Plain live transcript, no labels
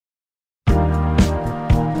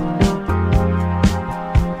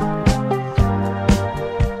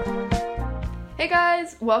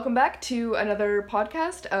guys, welcome back to another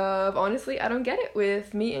podcast of Honestly, I Don't Get It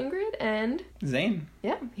with me, Ingrid, and Zane.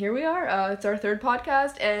 Yeah, here we are. It's our third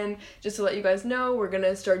podcast, and just to let you guys know, we're going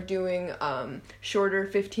to start doing shorter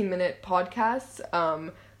 15-minute podcasts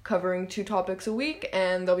covering 2 topics a week,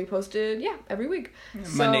 and they'll be posted, every week.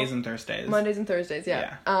 Mondays and Thursdays. Mondays and Thursdays,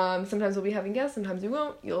 yeah. Sometimes we'll be having guests, sometimes we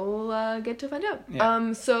won't. You'll get to find out.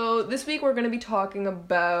 Yeah. So this week we're going to be talking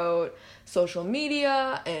about social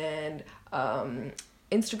media and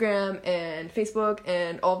Instagram and Facebook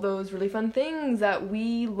and all those really fun things that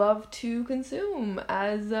we love to consume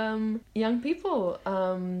as young people.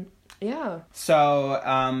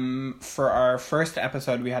 So, for our first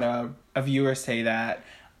episode, we had a viewer say that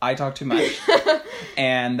I talk too much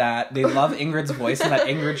and that they love Ingrid's voice and that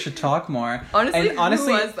Ingrid should talk more. Honestly, who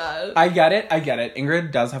was that? I get it.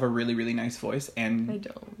 Ingrid does have a really, really nice voice, and I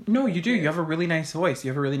don't. No, you do. You have a really nice voice. You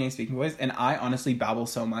have a really nice speaking voice, and I honestly babble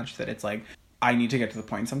so much that it's like I need to get to the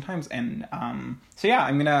point sometimes. And so yeah,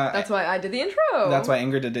 I'm gonna. That's why I did the intro. That's why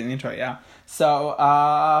Ingrid did the intro. Yeah. So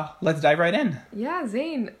let's dive right in. Yeah,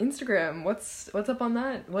 Zane, Instagram. What's up on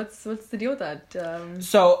that? What's the deal with that?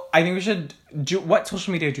 So I think we should do. What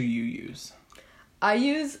social media do you use? I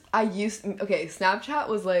used Snapchat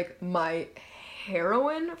was like my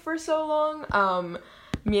heroine for so long.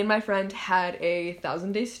 Me and my friend had a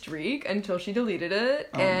 1,000-day streak until she deleted it,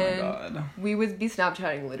 and my God. We would be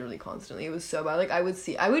Snapchatting literally constantly. It was so bad. Like I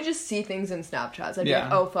would just see things in Snapchats. I'd be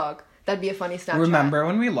like, oh fuck, that'd be a funny Snapchat. Remember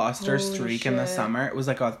when we lost our Holy streak shit. in the summer? It was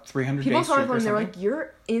like a 300-day streak People saw my phone or and they were something. like,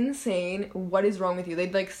 "You're insane. What is wrong with you?"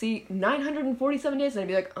 They'd like see 947 days, and I'd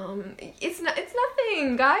be like, it's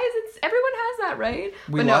nothing, guys. Everyone has that, right?"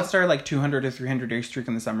 We lost our like 200 to 300-day streak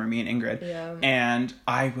in the summer, me and Ingrid. Yeah. And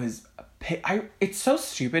I was. It's so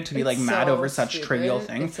stupid to be like mad over such trivial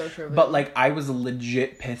things. It's so trivial. But like I was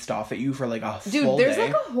legit pissed off at you for like a full day. Dude, there's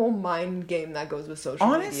like a whole mind game that goes with social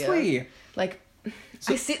media. Honestly. Like,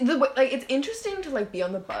 I see it's interesting to like be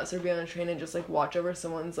on the bus or be on a train and just like watch over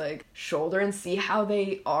someone's like shoulder and see how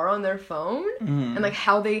they are on their phone and like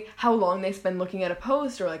how long they spend looking at a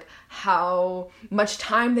post or like how much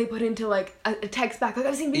time they put into like a text back. Like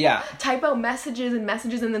I've seen people type out messages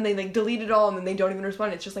and then they like delete it all and then they don't even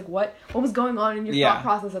respond. It's just like what was going on in your thought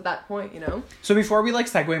process at that point, you know? So before we like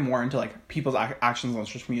segue more into like people's actions on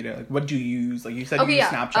social media, like what do you use? Like you said, you use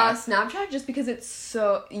Snapchat. Snapchat just because it's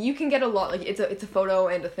so you can get a lot. Like it's a photo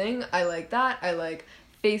and a thing. I like that. I like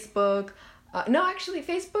Facebook. No, actually,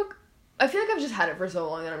 Facebook. I feel like I've just had it for so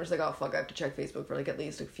long that I'm just like, oh fuck, I have to check Facebook for like at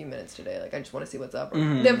least a few minutes today. Like I just want to see what's up. Or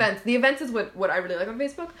The events is what I really like on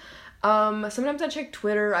Facebook. Sometimes I check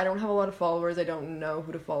Twitter. I don't have a lot of followers. I don't know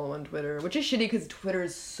who to follow on Twitter, which is shitty because Twitter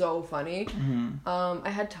is so funny. I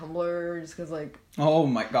had Tumblr just because like oh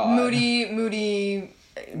my god, moody, grungy,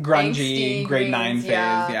 angsty, grade 9 phase.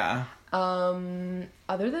 Yeah.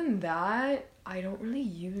 Other than that, I don't really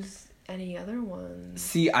use any other ones.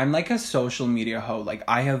 See, I'm like a social media hoe. Like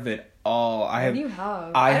I have it all. What do you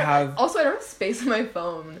have? I have. Also, I don't have space on my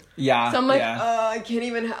phone. Yeah. So I'm like, I can't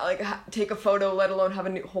even take a photo, let alone have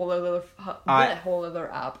a whole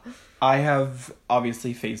other app. I have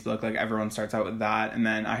obviously Facebook. Like everyone starts out with that, and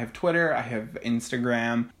then I have Twitter. I have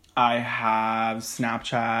Instagram. I have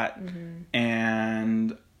Snapchat,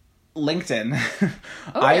 and LinkedIn.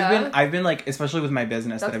 I've been like, especially with my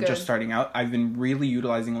business that I'm just starting out, I've been really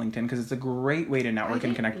utilizing LinkedIn because it's a great way to network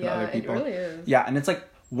and connect with other people. It really is. Yeah, and it's like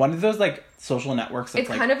one of those like social networks that's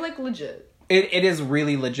it's kind of like legit. It is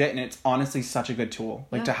really legit, and it's honestly such a good tool.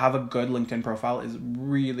 Like to have a good LinkedIn profile is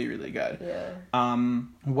really, really good. Yeah.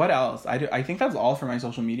 What else? I think that's all for my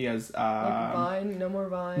social medias. Like Vine, no more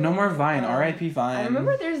Vine. No more Vine. R.I.P. Vine. I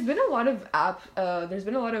remember there's been a lot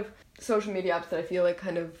of social media apps that I feel like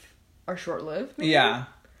kind of are short-lived. Maybe? Yeah.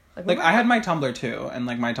 Like I had my Tumblr too, and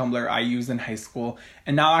like my Tumblr I used in high school,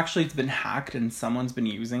 and now actually it's been hacked and someone's been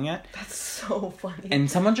using it. That's so funny.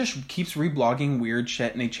 And someone just keeps reblogging weird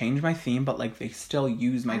shit, and they changed my theme, but like they still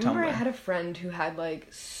use my Tumblr. I remember I had a friend who had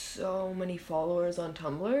like so many followers on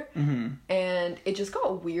Tumblr, and it just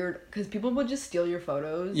got weird because people would just steal your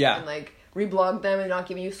photos and like reblog them and not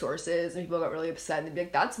give you sources, and people got really upset and they'd be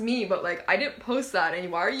like, "That's me," but like I didn't post that,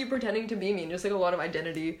 and why are you pretending to be me? And just like a lot of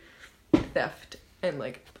identity theft. And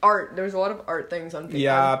like art, there's a lot of art things on Facebook.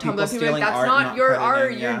 Yeah, people stealing like, that's art, not your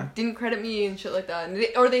art. Yeah. You didn't credit me and shit like that. And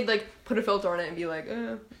they'd like put a filter on it and be like,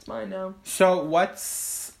 it's mine now. So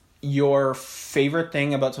what's your favorite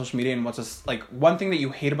thing about social media, and what's like one thing that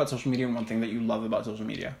you hate about social media and one thing that you love about social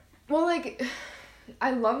media? Well, like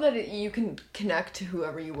I love that you can connect to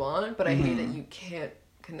whoever you want, but I hate that you can't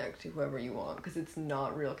connect to whoever you want because it's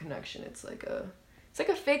not real connection. It's like it's like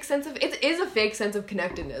a fake sense of, it is a fake sense of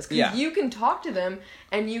connectedness. Because Yeah. you can talk to them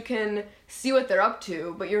and you can see what they're up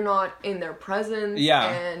to, but you're not in their presence. Yeah.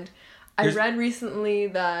 And I read recently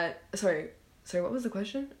that, sorry, what was the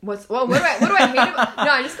question? What do I hate about, no,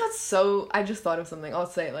 I just thought of something. I'll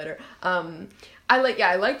say it later. I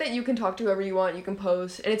like that you can talk to whoever you want, you can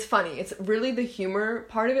post, and it's funny. It's really the humor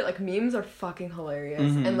part of it. Like, memes are fucking hilarious.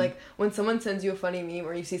 Mm-hmm. And, like, when someone sends you a funny meme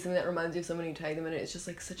or you see something that reminds you of someone, you tag them in it, it's just,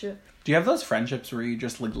 like, such a... Do you have those friendships where you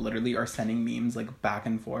just, like, literally are sending memes, like, back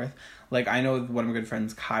and forth? Like, I know one of my good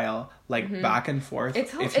friends, Kyle, like, back and forth.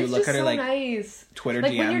 It's if you look just at her, so like, nice. Twitter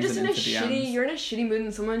like, DMs when you're just and in a Insta DMs. you're in a shitty mood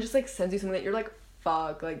and someone just, like, sends you something that you're like,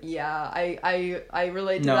 fuck, like, yeah, I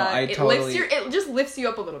relate to No, that. I totally... It just lifts you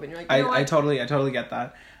up a little bit. And you're like, you know what? I totally get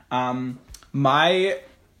that. My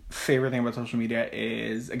favorite thing about social media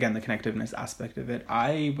is, again, the connectiveness aspect of it.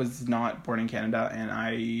 I was not born in Canada, and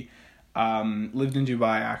I lived in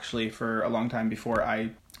Dubai, actually, for a long time before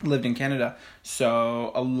I lived in Canada.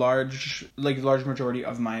 So a large majority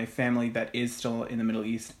of my family that is still in the Middle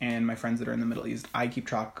East, and my friends that are in the Middle East, I keep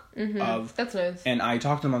track of. That's nice. And I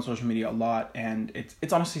talk to them on social media a lot, and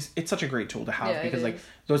it's honestly, it's such a great tool to have. Yeah, because, it like, is.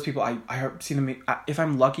 those people, I see them, if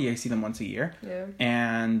I'm lucky, I see them once a year. Yeah.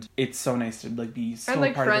 And it's so nice to, like, be still And,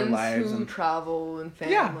 like, part of friends their lives. who And travel and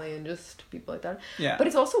family and just people like that. Yeah. But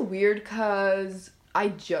it's also weird because I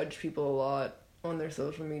judge people a lot on their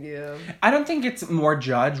social media. I don't think it's more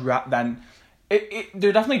judge than...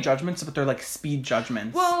 They're definitely judgments, but they're, like, speed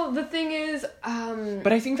judgments. Well, the thing is,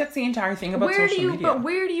 But I think that's the entire thing about social media. But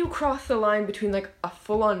where do you cross the line between, like, a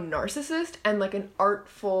full-on narcissist and, like, an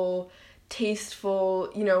artful, tasteful,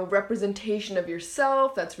 you know, representation of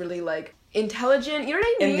yourself that's really, like, intelligent? You know what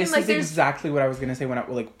I mean? And this like, is exactly what I was gonna say when I,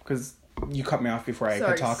 like, because you cut me off before I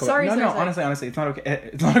could talk about... Sorry. Honestly, it's not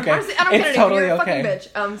okay. It's not okay. Honestly, I don't it's get it. totally You're a okay. fucking bitch.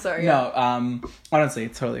 I'm sorry. No, honestly,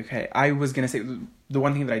 it's totally okay. I was gonna say, the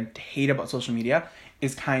one thing that I hate about social media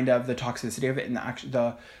is kind of the toxicity of it,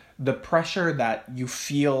 and the pressure that you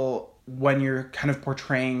feel when you're kind of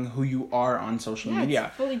portraying who you are on social media.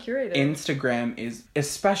 It's fully curated. Instagram is,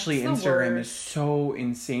 especially It's the Instagram, worst. is so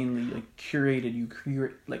insanely, like, curated. You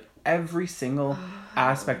curate, like, every single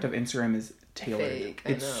aspect of Instagram is tailored. Fake,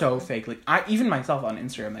 it's I know. so fake. Like, even myself on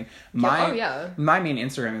Instagram, like, my main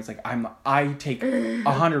Instagram is, like, I take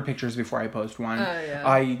 100 pictures before I post one. Yeah.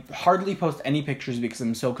 I hardly post any pictures because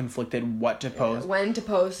I'm so conflicted what to post. When to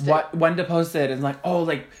post When to post it, and, like, oh,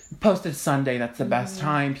 like, posted Sunday, that's the best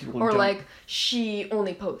time. People Or, don't... like, she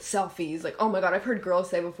only posts selfies. Like, oh my god, I've heard girls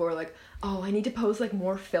say before, like, oh, I need to post, like,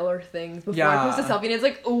 more filler things before I post a selfie. And it's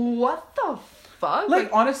like, what the fuck? Like,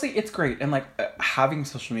 honestly, it's great. And, like, having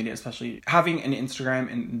social media, especially having an Instagram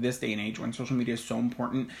in this day and age when social media is so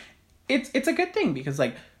important, it's a good thing, because,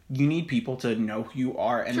 like, you need people to know who you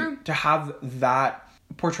are and to have that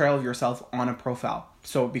portrayal of yourself on a profile.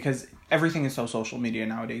 So, because everything is so social media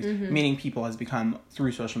nowadays, meeting people has become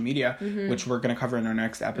through social media, which we're going to cover in our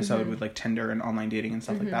next episode with, like, Tinder and online dating and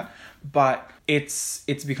stuff like that. But it's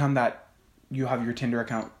become that you have your Tinder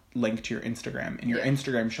account linked to your Instagram, and your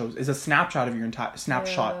Instagram is a snapshot of your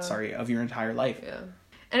of your entire life. Yeah.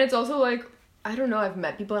 And it's also, like, I don't know, I've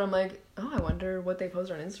met people and I'm like, oh, I wonder what they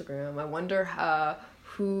post on Instagram. I wonder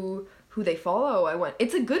who they follow.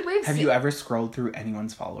 It's a good way of Have you ever scrolled through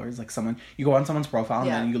anyone's followers? Like, you go on someone's profile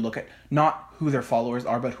and then you look at not who their followers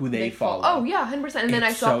are, but who they follow. Oh, yeah, 100%. And then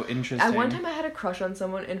I saw... so interesting. At one time I had a crush on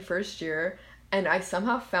someone in first year, and I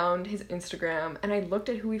somehow found his Instagram, and I looked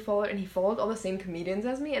at who he followed, and he followed all the same comedians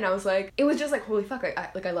as me, and I was like, it was just like, holy fuck,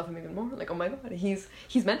 I love him even more. Like, oh my god, he's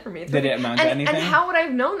meant for me. Did it amount to anything? And how would I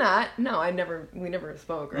have known that? No, we never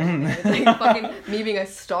spoke, right? It's like fucking me being a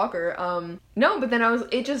stalker. No, but then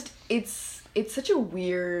it's such a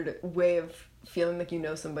weird way of feeling like you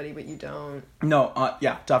know somebody but you don't. No,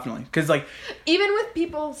 yeah, definitely. Because, like, even with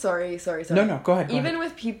people, sorry. No, go ahead. Even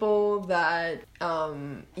with people that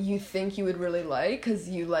you think you would really like, because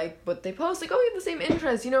you like what they post, like, oh, you have the same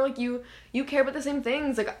interests, you know, like, you care about the same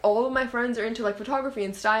things. Like, all of my friends are into, like, photography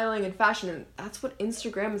and styling and fashion, and that's what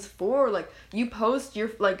Instagram is for. Like, you post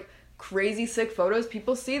your, like, crazy sick photos,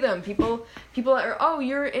 people see them, people are, oh,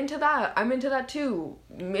 you're into that, I'm into that too,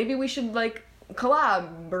 maybe we should, like,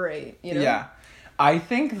 collaborate, you know? Yeah. I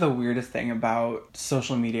think the weirdest thing about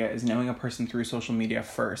social media is knowing a person through social media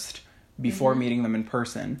first before meeting them in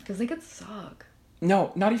person. Because they could suck.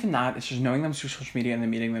 No, not even that. It's just knowing them through social media and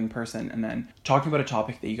then meeting them in person, and then talking about a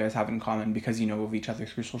topic that you guys have in common because you know of each other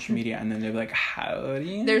through social media, and then they're like, how do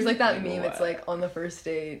you... There's, like, that meme, it's like, on the first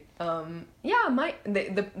date, yeah,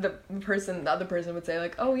 the other person would say,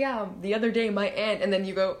 like, oh yeah, the other day my aunt, and then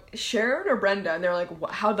you go, Sharon or Brenda? And they're like,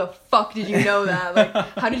 how the fuck did you know that? Like,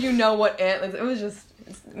 how did you know what aunt? Like, it was just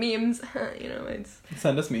memes. You know, it's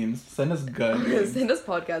Send us memes. Send us good memes. send us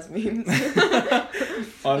podcast memes.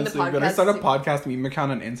 Honestly, we better start a podcast meme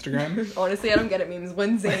account on Instagram. Honestly, I don't get it memes.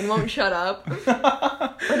 When Zayn won't shut up.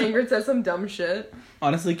 When Ingrid says some dumb shit.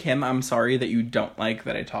 Honestly, Kim, I'm sorry that you don't like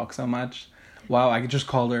that I talk so much. Wow, I just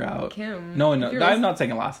called her out. Kim. No, I'm not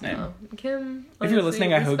saying a last name. No. Kim. If you're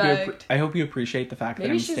listening, respect. I hope you appreciate the fact that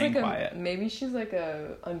I'm staying quiet. Maybe she's like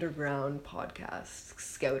a underground podcast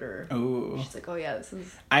scouter. Oh. She's like, oh yeah, this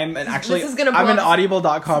is. I'm this is an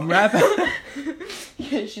audible.com rep.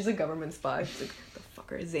 Yeah, she's a government spy. She's like, the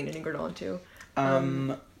fuck are Zayn and Ingrid on to?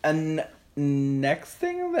 And next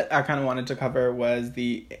thing that I kind of wanted to cover was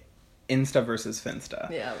the Insta versus Finsta.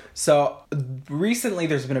 Yeah. So recently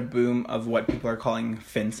there's been a boom of what people are calling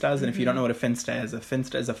Finstas. And if you don't know what a Finsta is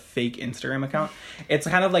a fake Instagram account. It's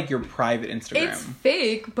kind of like your private Instagram. It's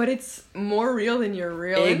fake, but it's more real than your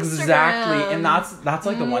real Exactly. Instagram. And that's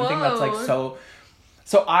like the one thing that's like so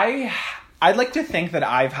I'd like to think that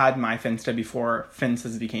I've had my Finsta before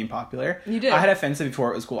Finstas became popular. You did. I had a Finsta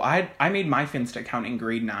before it was cool. I made my Finsta account in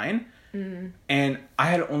grade 9. Mm-hmm. And I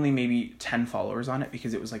had only maybe 10 followers on it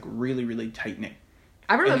because it was like really, really tight knit.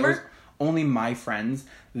 I remember. And it was only my friends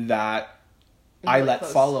that I let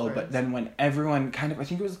follow, friends. But then when everyone kind of, I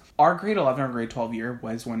think it was our grade 11 or grade 12 year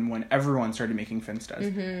was when everyone started making Finstas.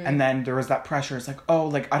 Mm-hmm. And then there was that pressure. It's like, oh,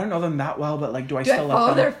 like, I don't know them that well, but like, do I still let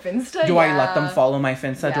them? Their Finsta? Do I let them follow my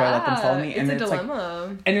Finsta? Yeah. Do I let them follow me? And it's a dilemma.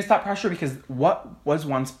 Like, and it's that pressure because what was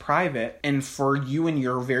once private and for you and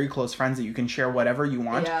your very close friends that you can share whatever you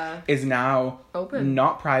want is now open,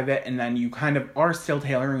 not private. And then you kind of are still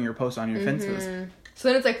tailoring your post on your Finstas. So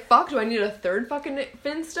then it's like, fuck, do I need a third fucking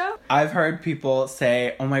Finsta? I've heard people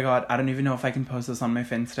say, oh my god, I don't even know if I can post this on my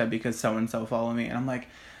Finsta because so-and-so follow me. And I'm like,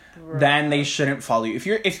 then they shouldn't follow you.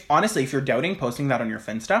 If honestly, if you're doubting posting that on your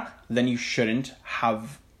Finsta, then you shouldn't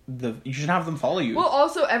have them follow you. Well,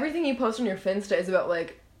 also, everything you post on your Finsta is about,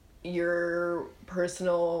 like, your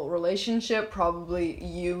personal relationship, probably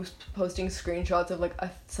you posting screenshots of, like,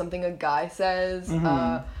 something a guy says,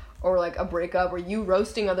 or like a breakup, or you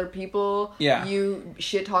roasting other people, you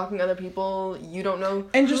shit talking other people, you don't know,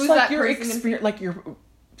 and just like your experience, like your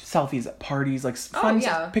selfies at parties, like fun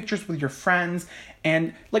pictures with your friends,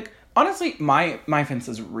 and like honestly, my Finsta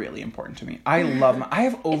is really important to me. I love I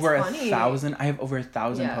have over 1,000. I have over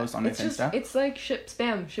 1,000 posts on my Finsta. It's like shit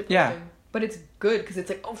posting. But it's good because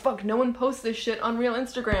it's like, oh fuck, no one posts this shit on real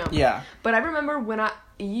Instagram. Yeah. But I remember when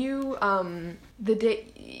the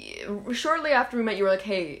day shortly after we met, you were like,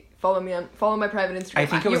 hey, follow my private Instagram. I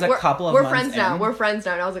think it was a couple of months We're friends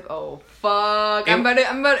now. And I was like, oh fuck,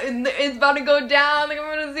 it's about to go down. Like, I'm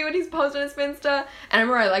gonna see what he's posting on his Finsta. And I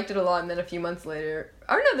remember I liked it a lot. And then a few months later,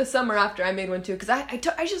 or no, the summer after, I made one too. Because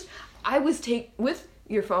I was with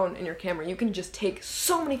your phone and your camera, you can just take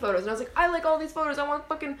so many photos. And I was like, I like all these photos. I want to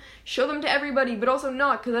fucking show them to everybody, but also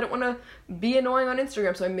not, because I don't want to be annoying on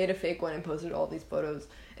Instagram. So I made a fake one and posted all these photos.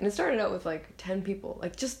 And it started out with like 10 people,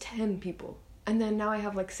 like just 10 people. And then now I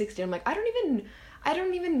have like 60. I'm like, I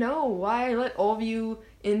don't even know why I let all of you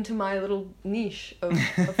into my little niche of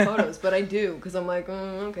photos, but I do, because I'm like,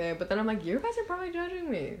 okay. But then I'm like, you guys are probably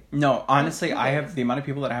judging me. No, honestly, I have the amount of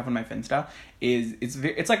people that I have on my Finsta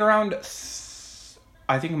it's like around,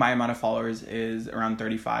 I think my amount of followers is around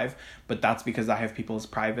 35, but that's because I have people's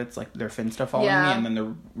privates, like their Finsta following me, and then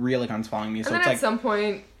their real accounts following me. So it's like, at some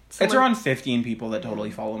point, it's around 15 people that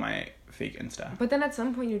totally follow my fake Insta. But then at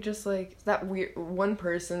some point, you're just like that weird one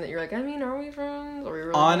person that you're like, I mean, are we friends? Are we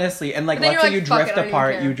really honestly? And like, let's say you drift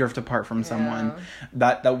apart from someone.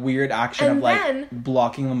 That weird action of like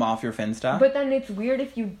blocking them off your Finsta. But then it's weird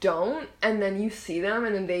if you don't, and then you see them,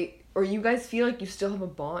 and then or you guys feel like you still have a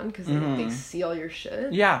bond because they see all your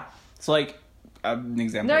shit. Yeah. So like, an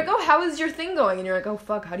example. They're like, oh, how is your thing going? And you're like, oh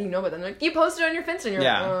fuck, how do you know about them? Like, you posted on your Finsta, and you're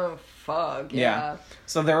like, oh fuck, yeah.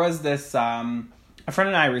 So there was this a friend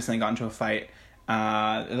and I recently got into a fight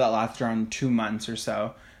that lasted around 2 months or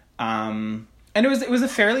so, and it was a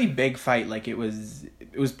fairly big fight. Like it was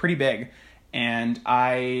pretty big, and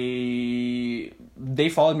they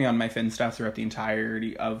followed me on my Finsta throughout the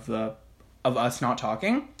entirety of us not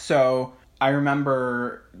talking. So I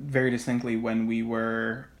remember very distinctly when we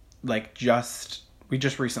were like we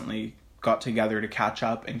just recently got together to catch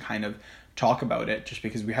up and kind of talk about it, just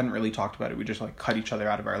because we hadn't really talked about it. We just like cut each other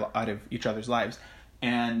out of each other's lives.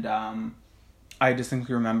 And I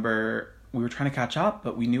distinctly remember we were trying to catch up,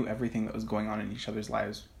 but we knew everything that was going on in each other's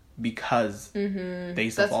lives because they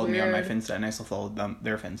still followed me on my Finsta, and I still followed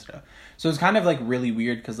their Finsta. So it was kind of like really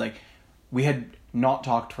weird because like we had not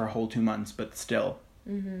talked for a whole 2 months, but still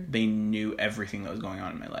they knew everything that was going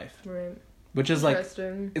on in my life. Right. Which is like,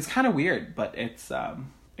 it's kind of weird, but it's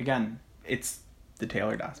again, it's the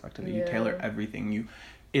tailored aspect of it. You Yeah. tailor everything.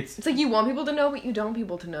 It's like you want people to know, but you don't want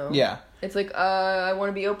people to know. Yeah. It's like, I want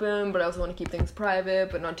to be open, but I also want to keep things private,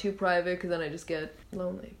 but not too private, because then I just get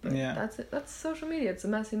lonely. But Yeah. that's it. That's social media. It's a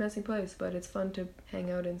messy, messy place, but it's fun to hang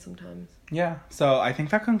out in sometimes. Yeah. So I think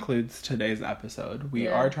that concludes today's episode. We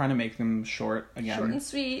Yeah. are trying to make them short again. Short and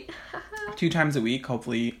sweet. 2 times a week,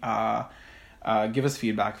 hopefully. Give us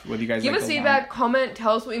feedback whether you guys Give like us the feedback, long- comment,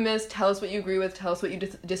 tell us what you missed, tell us what you agree with, tell us what you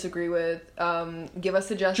disagree with, give us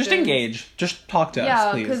suggestions. Just engage. Just talk to us,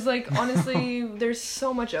 Yeah, please. because, like, honestly, there's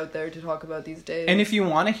so much out there to talk about these days. And if you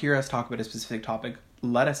want to hear us talk about a specific topic,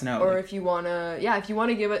 let us know. Or if you want to,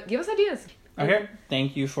 give us ideas. Okay.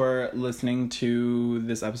 Thank you for listening to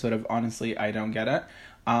this episode of Honestly, I Don't Get It.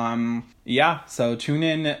 So tune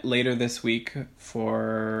in later this week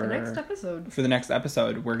for The next episode. For the next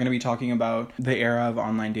episode, we're going to be talking about the era of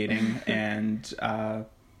online dating and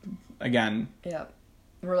again, Yeah.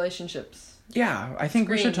 Relationships. yeah, I think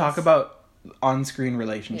we should Screens. talk about on-screen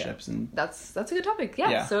relationships and That's a good topic.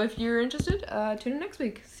 Yeah. So if you're interested, tune in next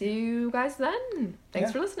week. See you guys then. Thanks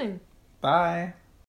Yeah. for listening. bye.